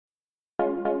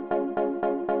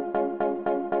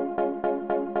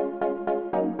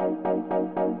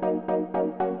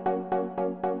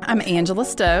I'm Angela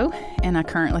Stowe, and I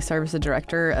currently serve as the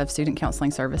Director of Student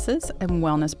Counseling Services and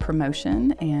Wellness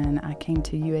Promotion, and I came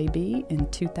to UAB in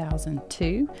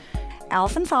 2002.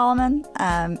 Allison Solomon.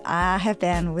 I have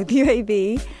been with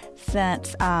UAB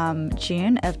since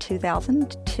June of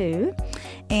 2002,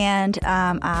 and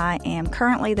I am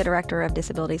currently the Director of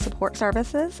Disability Support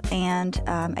Services and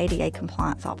ADA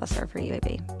Compliance Officer for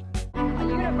UAB.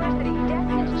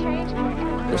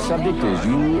 The subject is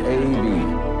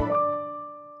UAB.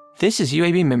 This is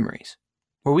UAB Memories,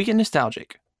 where we get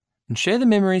nostalgic and share the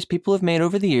memories people have made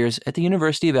over the years at the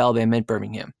University of Alabama at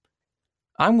Birmingham.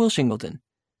 I'm Will Shingleton,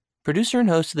 producer and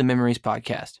host of the Memories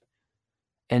podcast.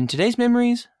 And in today's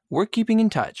memories, we're keeping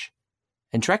in touch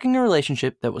and tracking a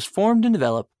relationship that was formed and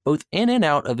developed both in and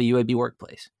out of a UAB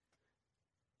workplace.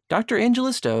 Dr.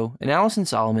 Angela Stowe and Allison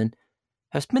Solomon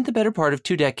have spent the better part of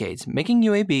 2 decades making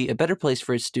UAB a better place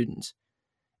for its students,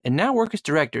 and now work as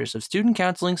directors of Student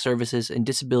Counseling Services and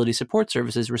Disability Support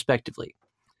Services, respectively.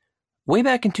 Way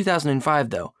back in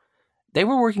 2005, though, they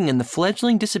were working in the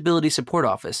fledgling Disability Support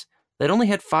Office that only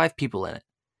had 5 people in it.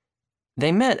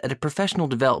 They met at a professional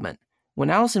development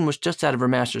when Allison was just out of her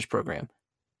master's program,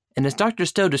 and as Dr.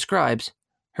 Stowe describes,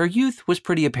 her youth was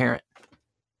pretty apparent.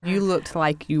 You looked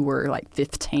like you were like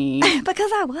 15.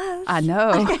 Because I was. I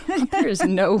know. There's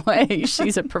no way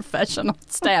she's a professional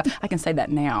staff. I can say that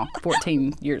now,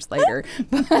 14 years later.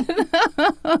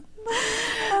 But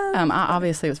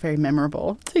obviously, it was very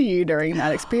memorable to you during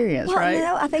that experience, right? You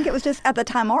know, I think it was just at the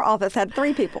time our office had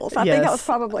 3 people, so I think I was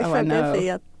probably so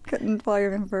busy. I couldn't fully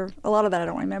remember. A lot of that I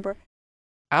don't remember.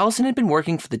 Allison had been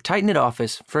working for the tight-knit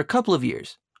office for a couple of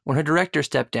years when her director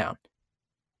stepped down.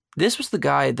 This was the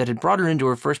guy that had brought her into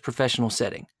her first professional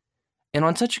setting, and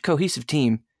on such a cohesive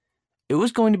team, it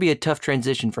was going to be a tough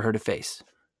transition for her to face.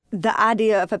 The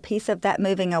idea of a piece of that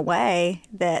moving away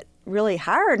that really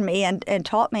hired me and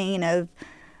taught me,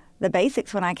 the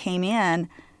basics when I came in,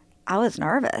 I was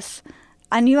nervous.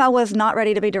 I knew I was not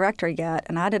ready to be director yet,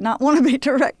 and I did not want to be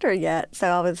director yet, so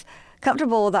I was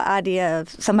comfortable with the idea of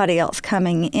somebody else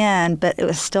coming in, but it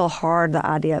was still hard, the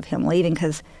idea of him leaving,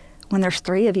 because when there's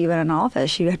 3 of you in an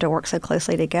office, you have to work so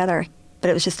closely together. But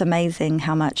it was just amazing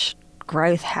how much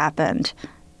growth happened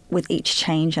with each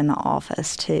change in the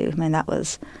office, too. I mean, that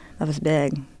was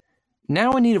big.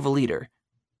 Now in need of a leader,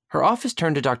 her office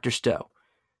turned to Dr. Stowe.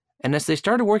 And as they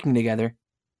started working together,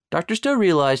 Dr. Stowe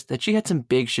realized that she had some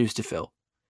big shoes to fill.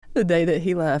 The day that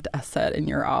he left, I sat in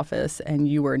your office, and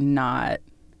you were not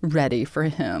ready for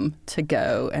him to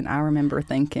go. And I remember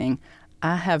thinking,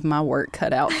 I have my work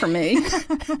cut out for me.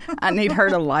 I need her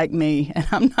to like me, and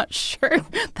I'm not sure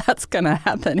that's going to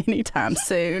happen anytime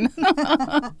soon.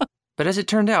 But as it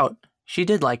turned out, she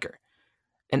did like her.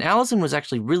 And Allison was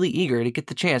actually really eager to get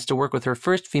the chance to work with her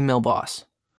first female boss.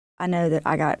 I know that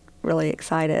I got really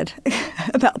excited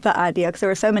about the idea because there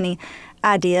were so many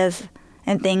ideas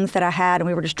and things that I had, and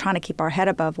we were just trying to keep our head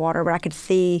above water, but I could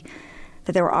see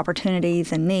that there were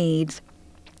opportunities and needs.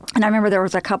 And I remember there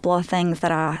was a couple of things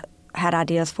that I had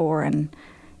ideas for, and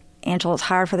Angela was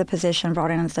hired for the position, brought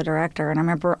in as the director. And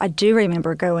I do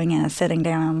remember going in and sitting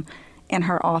down in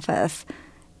her office,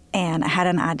 and I had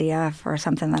an idea for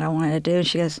something that I wanted to do. And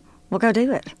she goes, well, go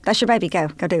do it. That's your baby. Go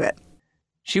do it.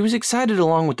 She was excited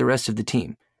along with the rest of the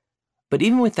team. But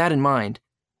even with that in mind,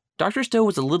 Dr. Stowe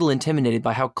was a little intimidated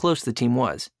by how close the team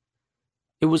was.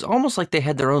 It was almost like they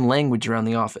had their own language around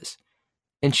the office.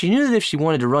 And she knew that if she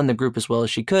wanted to run the group as well as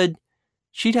she could,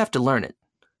 she'd have to learn it.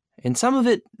 And some of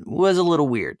it was a little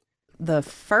weird. The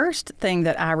first thing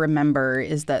that I remember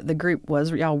is that the group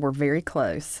y'all were very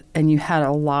close, and you had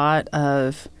a lot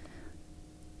of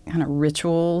kind of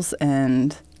rituals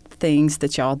and things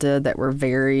that y'all did that were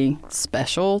very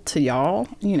special to y'all,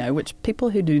 which people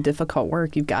who do difficult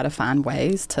work, you've got to find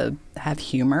ways to have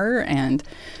humor. And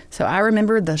so I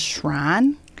remember the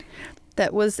shrine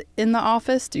that was in the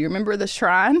office. Do you remember the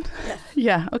shrine? Yes.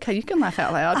 Yeah. Okay. You can laugh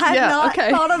out loud. I have not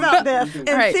thought about this. And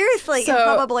Right. Seriously, So, in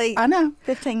probably I know.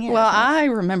 15 years. Well, I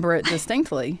remember it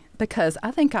distinctly because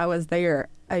I think I was there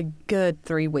a good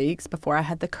 3 weeks before I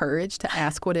had the courage to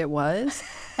ask what it was.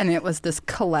 And it was this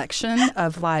collection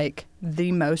of like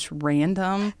the most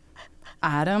random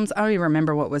items. I don't even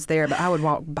remember what was there, but I would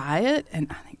walk by it and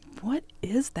I think, what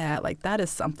is that? Like, that is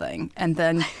something. And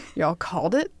then y'all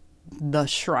called it the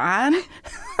shrine.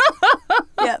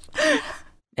 Yes.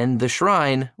 And the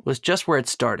shrine was just where it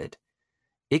started.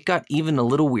 It got even a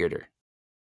little weirder.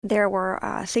 There were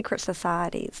secret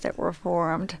societies that were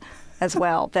formed as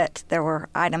well, that there were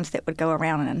items that would go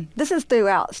around. And this is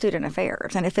throughout student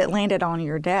affairs. And if it landed on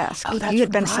your desk, you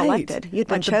had been selected. You'd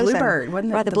been chosen. The Bluebird,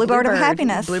 wasn't it? Right, the Bluebird of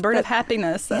Happiness. Bluebird of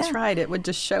Happiness, that's right. It would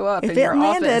just show up if in your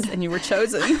landed, office and you were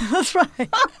chosen. That's right.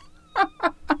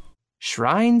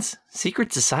 Shrines?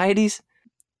 Secret societies?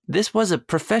 This was a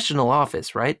professional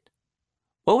office, right?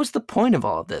 What was the point of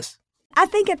all of this? I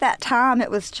think at that time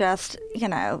it was just,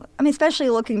 especially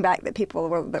looking back that people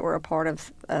that were a part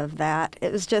of that,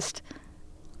 it was just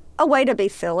a way to be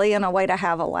silly and a way to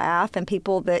have a laugh, and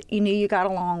people that you knew you got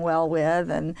along well with,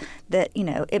 and that,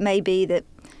 it may be that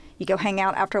you go hang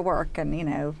out after work and,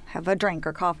 have a drink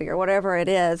or coffee or whatever it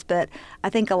is. But I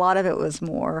think a lot of it was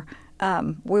more,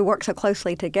 we work so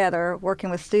closely together, working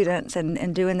with students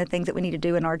and doing the things that we need to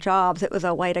do in our jobs. It was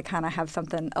a way to kind of have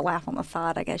a laugh on the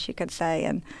side, I guess you could say.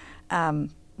 And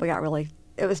we got really,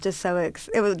 it was just so,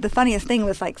 it was the funniest thing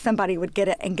was like somebody would get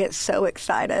it and get so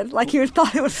excited. Like you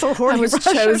thought it was so horny. I was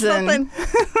chosen. Or something.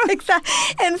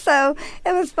 Exactly. And so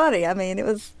it was funny. I mean, it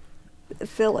was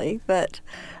silly, but.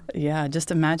 Yeah,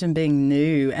 just imagine being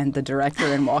new and the director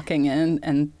and walking in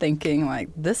and thinking like,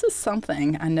 this is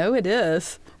something. I know it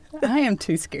is. I am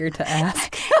too scared to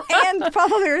ask. And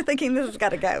probably you're thinking this has got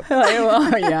to go.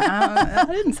 Well, yeah,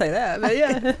 I didn't say that, but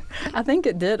yeah, I think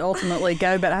it did ultimately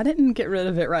go, but I didn't get rid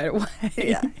of it right away.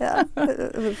 Yeah,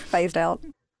 it was phased out.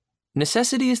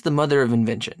 Necessity is the mother of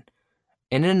invention.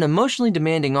 And in an emotionally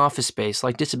demanding office space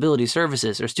like disability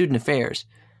services or student affairs,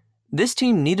 this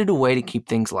team needed a way to keep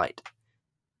things light.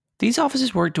 These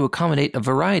offices work to accommodate a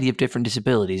variety of different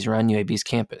disabilities around UAB's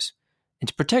campus, and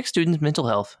to protect students' mental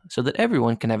health so that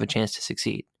everyone can have a chance to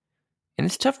succeed. And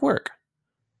it's tough work.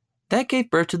 That gave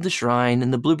birth to the Shrine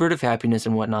and the Bluebird of Happiness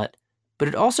and whatnot, but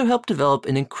it also helped develop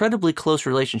an incredibly close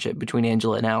relationship between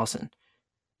Angela and Allison.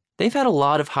 They've had a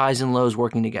lot of highs and lows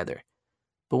working together,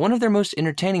 but one of their most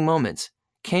entertaining moments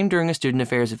came during a student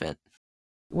affairs event.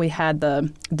 We had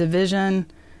the division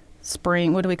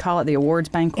spring, what do we call it? The awards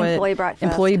banquet? Employee breakfast.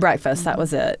 Employee breakfast, that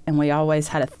was it. And we always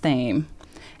had a theme.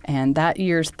 And that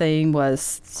year's theme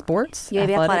was sports, UAB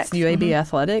athletics. UAB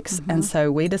athletics. And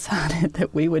so we decided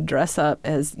that we would dress up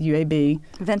as UAB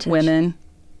vintage women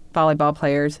volleyball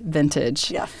players,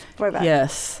 vintage. Yes, way back.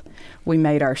 Yes. We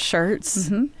made our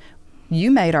shirts.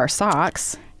 You made our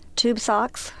socks. Tube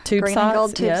socks. Tube green socks, and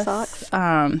gold tube yes. socks.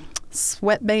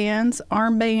 Sweatbands,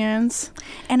 armbands.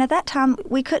 And at that time,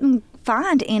 we couldn't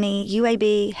find any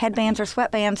UAB headbands or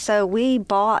sweatbands, so we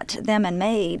bought them and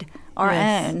made our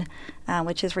own,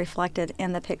 which is reflected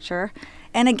in the picture.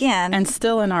 And again... And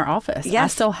still in our office. Yes. I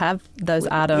still have those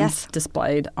items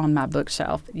displayed on my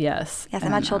bookshelf. Yes. Yes,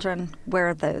 and my children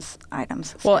wear those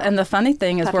items. Well, and the funny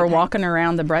thing is we're Puffy walking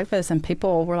around the breakfast and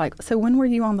people were like, so when were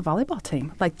you on the volleyball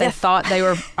team? Like they thought they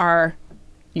were our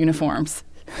uniforms.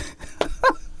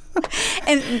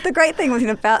 And the great thing was,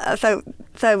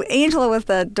 so Angela was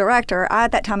the director. I,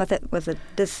 at that time, was a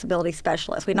disability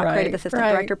specialist. We'd not created the assistant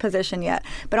director position yet.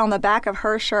 But on the back of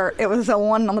her shirt, it was a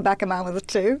 1, on the back of mine was a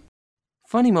 2.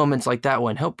 Funny moments like that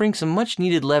one help bring some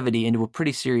much-needed levity into a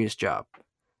pretty serious job.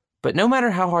 But no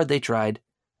matter how hard they tried,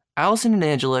 Allison and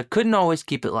Angela couldn't always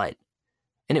keep it light.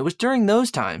 And it was during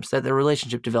those times that their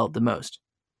relationship developed the most.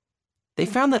 They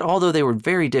found that although they were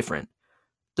very different,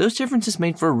 those differences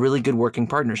made for a really good working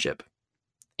partnership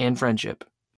and friendship.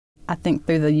 I think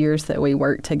through the years that we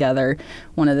worked together,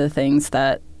 one of the things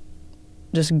that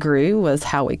just grew was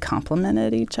how we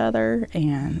complimented each other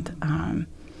and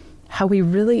how we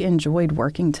really enjoyed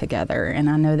working together. And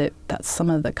I know that that's some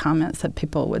of the comments that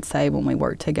people would say when we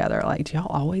work together, like, do y'all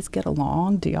always get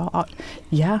along? Do y'all?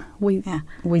 Yeah, we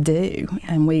do.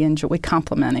 And we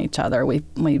compliment each other.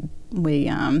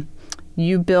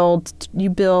 You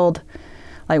build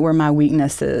like where my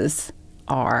weaknesses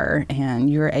are, and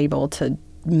you're able to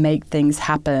make things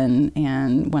happen.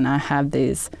 And when I have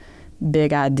these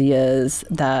big ideas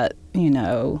that,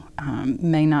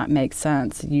 may not make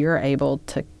sense, you're able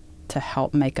to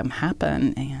help make them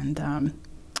happen. And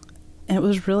it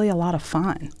was really a lot of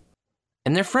fun.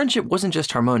 And their friendship wasn't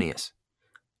just harmonious.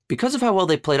 Because of how well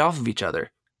they played off of each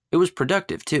other, it was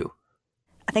productive too.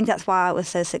 I think that's why it was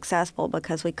so successful,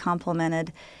 because we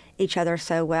complemented each other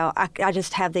so well. I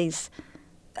just have these,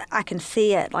 I can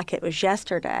see it like it was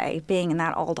yesterday, being in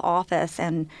that old office,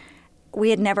 and we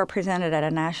had never presented at a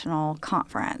national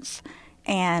conference.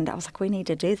 And I was like, we need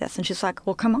to do this. And she's like,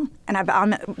 well, come on. And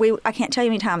I can't tell you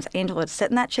how many times Angela would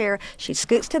sit in that chair. She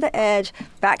scoots to the edge,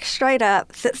 back straight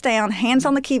up, sits down, hands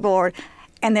on the keyboard.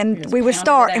 And then we would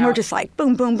start, and we're just like,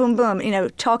 boom, boom, boom, boom,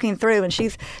 talking through. And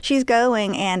she's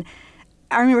going. And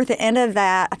I remember at the end of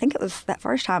that, I think it was that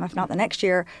first time, if not the next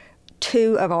year,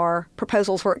 2 of our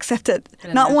proposals were accepted,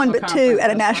 not 1 but 2 at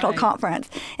a national conference.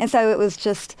 And so it was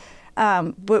just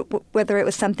whether it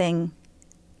was something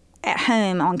at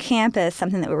home on campus,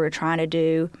 something that we were trying to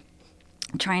do,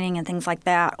 training and things like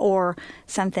that, or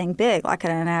something big like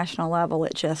at a national level,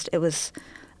 it was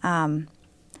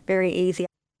very easy.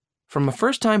 From a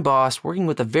first-time boss working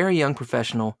with a very young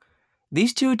professional,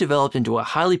 these two developed into a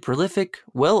highly prolific,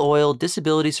 well-oiled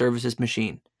disability services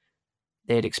machine.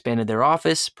 They had expanded their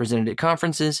office, presented at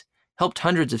conferences, helped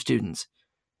hundreds of students,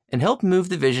 and helped move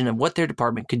the vision of what their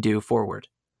department could do forward.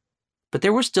 But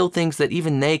there were still things that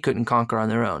even they couldn't conquer on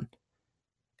their own.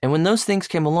 And when those things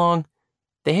came along,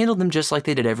 they handled them just like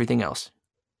they did everything else,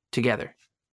 together.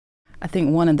 I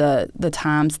think one of the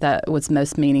times that was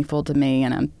most meaningful to me,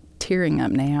 and I'm tearing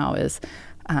up now, is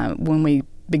when we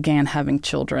began having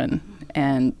children,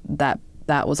 and that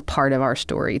was part of our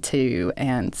story too,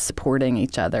 and supporting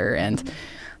each other. And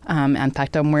in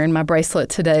fact, I'm wearing my bracelet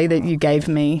today that you gave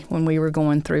me when we were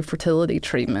going through fertility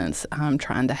treatments,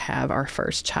 trying to have our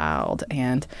first child,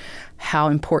 and how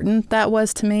important that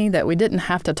was to me, that we didn't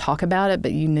have to talk about it,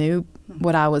 but you knew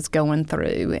what I was going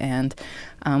through. And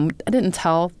I didn't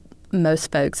tell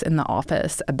most folks in the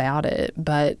office about it,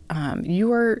 but you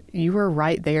were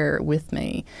right there with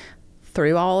me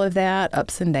through all of that,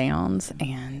 ups and downs.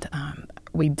 And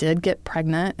we did get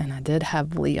pregnant, and I did have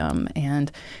Liam.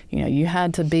 And, you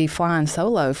had to be flying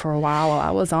solo for a while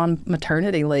I was on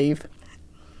maternity leave.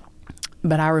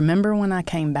 But I remember when I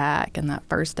came back, and that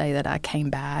first day that I came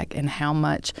back, and how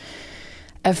much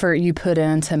effort you put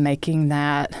into making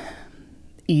that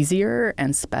easier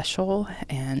and special.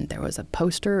 And there was a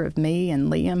poster of me and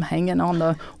Liam hanging on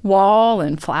the wall,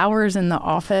 and flowers in the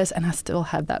office, and I still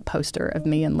have that poster of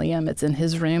me and Liam. It's in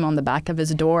his room on the back of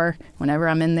his door. Whenever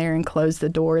I'm in there and close the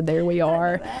door, there we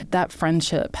are. That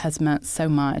friendship has meant so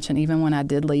much. And even when I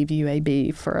did leave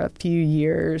UAB for a few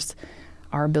years,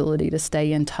 our ability to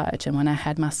stay in touch. And when I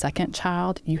had my second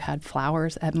child, you had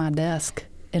flowers at my desk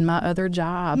in my other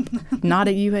job, not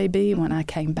at UAB when I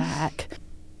came back.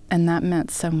 And that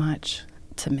meant so much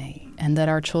to me, and that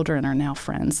our children are now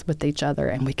friends with each other,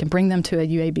 and we can bring them to a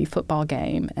UAB football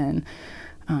game, and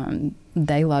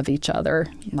they love each other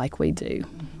like we do.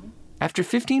 After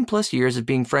 15 plus years of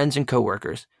being friends and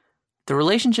coworkers, the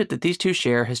relationship that these two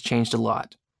share has changed a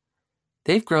lot.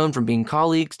 They've grown from being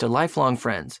colleagues to lifelong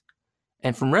friends,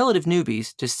 and from relative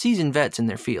newbies to seasoned vets in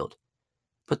their field.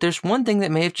 But there's one thing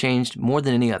that may have changed more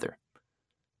than any other.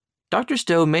 Dr.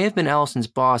 Stowe may have been Allison's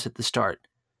boss at the start,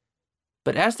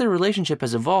 but as their relationship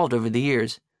has evolved over the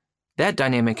years, that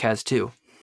dynamic has too.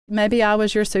 Maybe I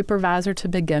was your supervisor to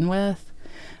begin with,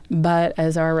 but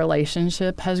as our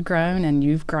relationship has grown and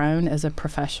you've grown as a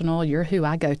professional, you're who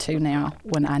I go to now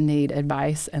when I need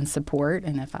advice and support.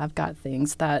 And if I've got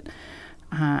things that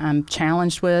I'm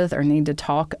challenged with or need to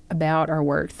talk about or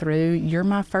work through, you're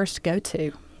my first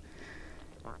go-to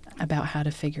about how to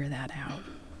figure that out.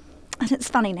 And it's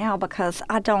funny now because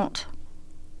I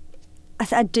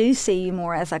do see you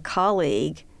more as a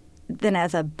colleague than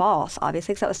as a boss,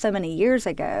 obviously, because that was so many years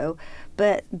ago.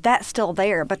 But that's still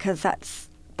there because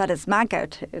that is my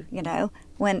go-to,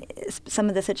 when some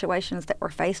of the situations that we're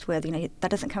faced with, that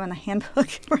doesn't come in the handbook.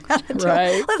 That's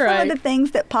some of the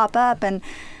things that pop up, and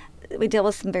we deal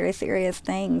with some very serious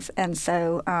things. And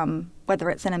so whether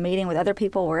it's in a meeting with other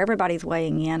people where everybody's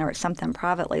weighing in, or it's something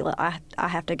privately I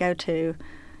have to go to,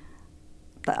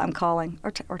 that I'm calling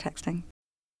or texting.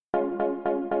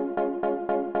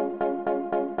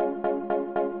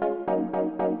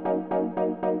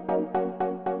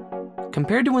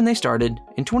 Compared to when they started,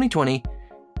 in 2020,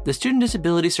 the Student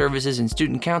Disability Services and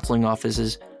Student Counseling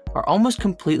offices are almost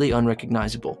completely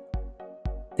unrecognizable.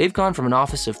 They've gone from an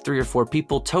office of 3 or 4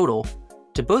 people total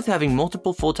to both having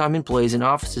multiple full-time employees in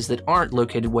offices that aren't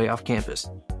located way off campus.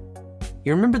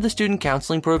 You remember the student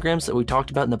counseling programs that we talked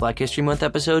about in the Black History Month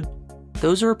episode?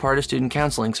 Those are a part of student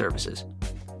counseling services.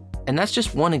 And that's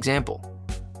just one example.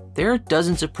 There are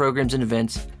dozens of programs and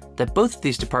events that both of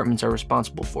these departments are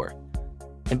responsible for.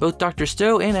 And both Dr.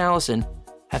 Stowe and Allison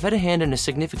have had a hand in a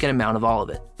significant amount of all of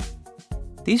it.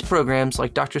 These programs,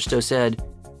 like Dr. Stowe said,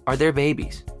 are their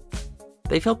babies.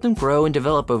 They've helped them grow and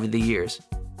develop over the years,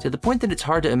 to the point that it's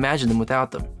hard to imagine them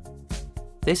without them.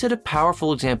 They set a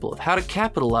powerful example of how to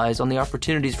capitalize on the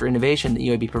opportunities for innovation that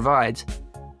UAB provides,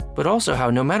 but also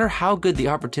how no matter how good the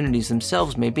opportunities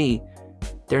themselves may be,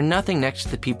 they're nothing next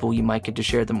to the people you might get to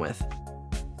share them with.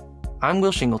 I'm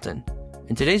Will Shingleton,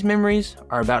 and today's memories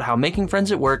are about how making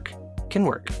friends at work can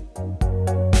work.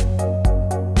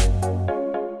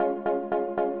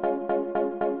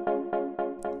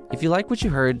 If you like what you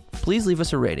heard, please leave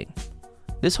us a rating.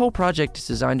 This whole project is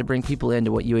designed to bring people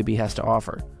into what UAB has to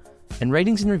offer, and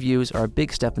ratings and reviews are a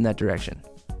big step in that direction.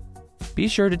 Be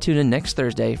sure to tune in next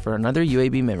Thursday for another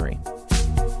UAB Memory.